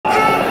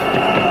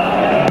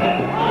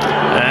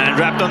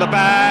the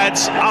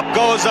pads, up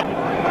goes the...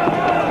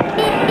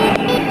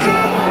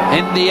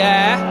 In the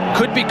air,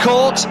 could be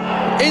caught,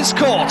 is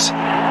caught.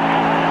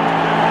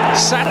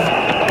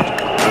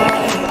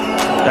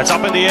 That's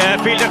up in the air,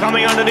 fielder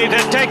coming underneath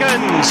it,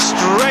 taken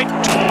straight.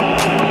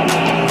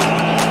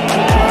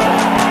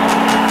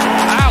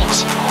 Out.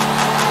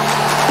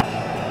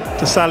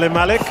 To Salim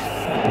Malik.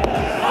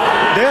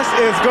 This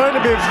is going to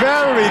be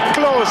very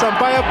close.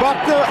 Umpire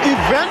Buckner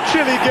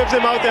eventually gives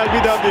him out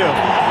LBW.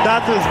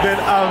 That has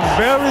been a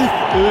very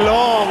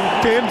long,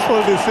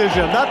 painful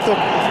decision. That took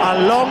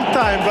a long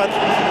time, but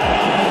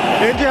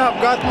India have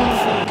gotten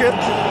it.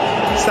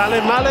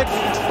 Salim Malik,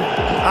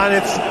 and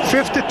it's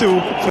 52.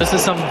 This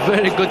is some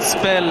very good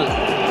spell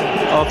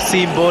of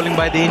seam bowling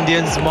by the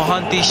Indians.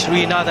 Mohanty,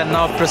 Srinath and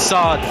now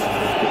Prasad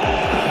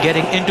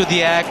getting into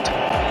the act.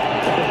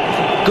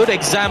 Good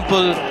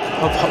example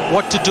of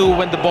what to do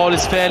when the ball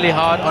is fairly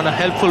hard on a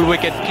helpful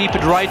wicket. Keep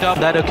it right up.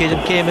 That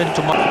occasion came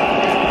into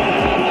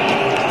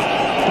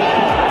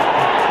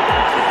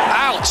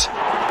Out.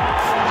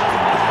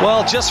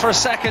 Well, just for a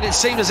second it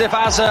seemed as if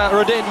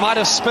Azharuddin might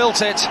have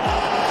spilt it.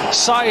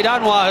 Saeed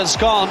Anwar has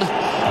gone,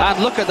 and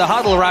look at the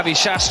huddle, Ravi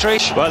Shastri.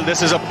 Well,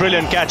 this is a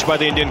brilliant catch by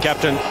the Indian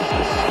captain.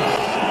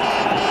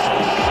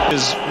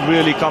 He's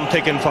really come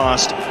thick and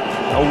fast.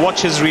 Now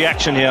watch his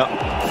reaction here.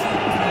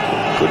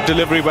 Good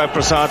delivery by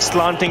Prasad,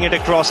 slanting it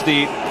across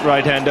the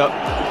right-hander.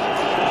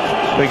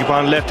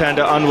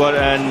 Left-hander Anwar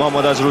and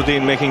Mohammad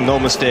Azharuddin making no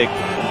mistake.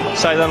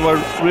 Saeed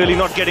Anwar really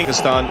not getting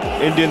Pakistan.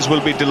 Indians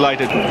will be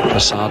delighted.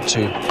 Prasad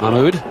to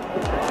Mahmood.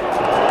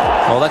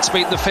 Well, let's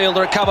beat the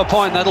fielder at cover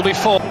point. That'll be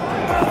 4.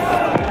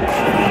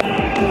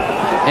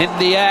 In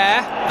the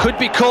air, could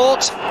be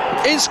caught,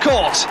 is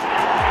caught.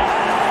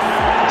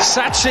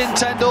 Sachin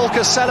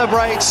Tendulkar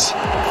celebrates.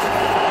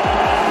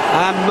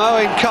 And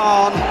Moin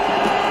Khan,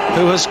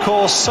 who has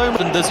caused so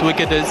much. this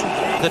wicket is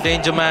the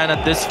danger man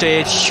at this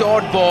stage.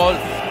 Short ball,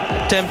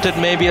 attempted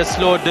maybe a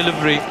slow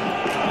delivery,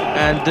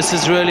 and this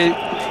is really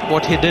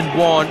what he didn't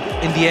want.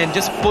 In the end,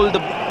 just pull the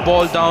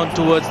ball down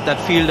towards that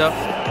fielder.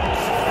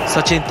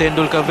 Sachin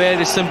Tendulkar,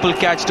 very simple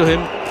catch to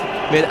him,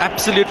 where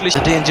absolutely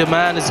the danger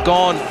man is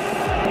gone.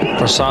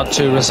 Prasad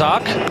to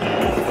Razak.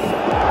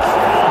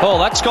 Oh,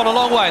 that's gone a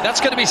long way. That's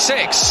going to be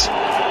 6.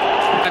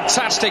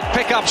 Fantastic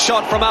pick-up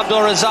shot from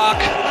Abdul Razak.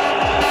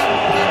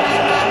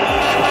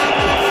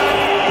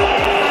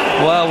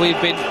 Well, we've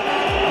been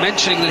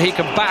mentioning that he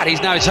can bat. He's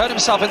hurt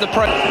himself in the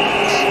pro.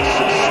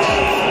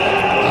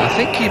 I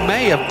think he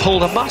may have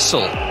pulled a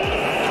muscle.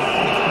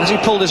 Has he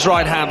pulled his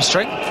right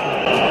hamstring?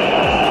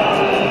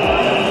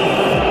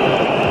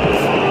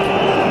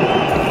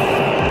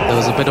 There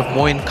was a bit of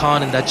Moin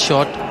Khan in that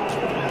shot.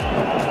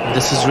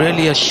 This is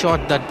really a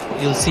shot that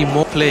you'll see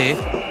more play,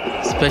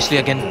 especially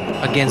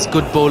against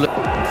good bowlers.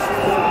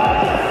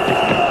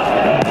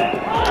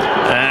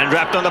 And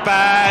wrapped on the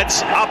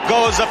pads, up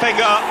goes the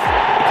finger.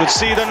 You could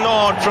see the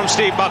nod from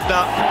Steve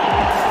Buckner.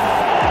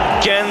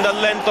 Again, the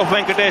length of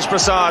Venkatesh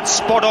Prasad,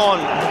 spot on.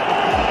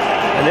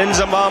 And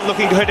Inzamam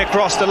looking to hit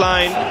across the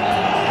line.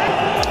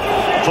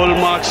 Full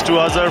marks to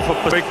Azhar for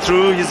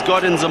breakthrough. He's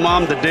got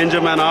Inzamam, the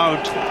danger man,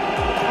 out.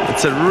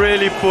 It's a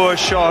really poor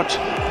shot.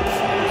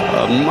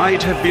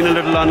 Might have been a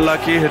little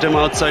unlucky, hit him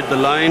outside the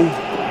line.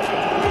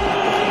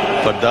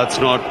 But that's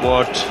not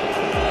what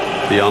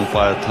the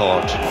umpire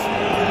thought.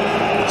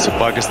 So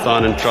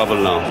Pakistan in trouble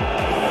now.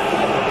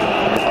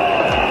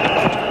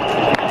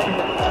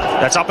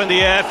 That's up in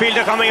the air,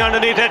 fielder coming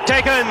underneath it,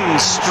 taken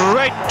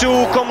straight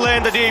to Kumble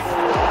in the deep.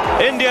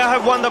 India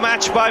have won the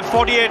match by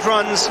 48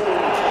 runs.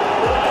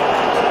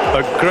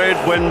 A great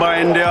win by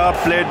India,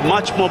 played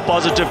much more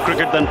positive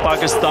cricket than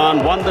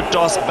Pakistan, won the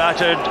toss,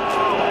 batted,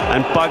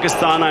 and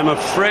Pakistan, I'm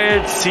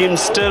afraid, seems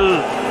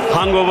still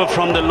hungover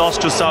from the loss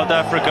to South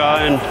Africa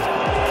and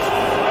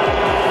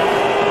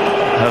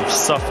have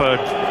suffered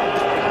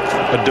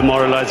a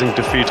demoralizing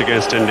defeat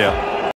against India.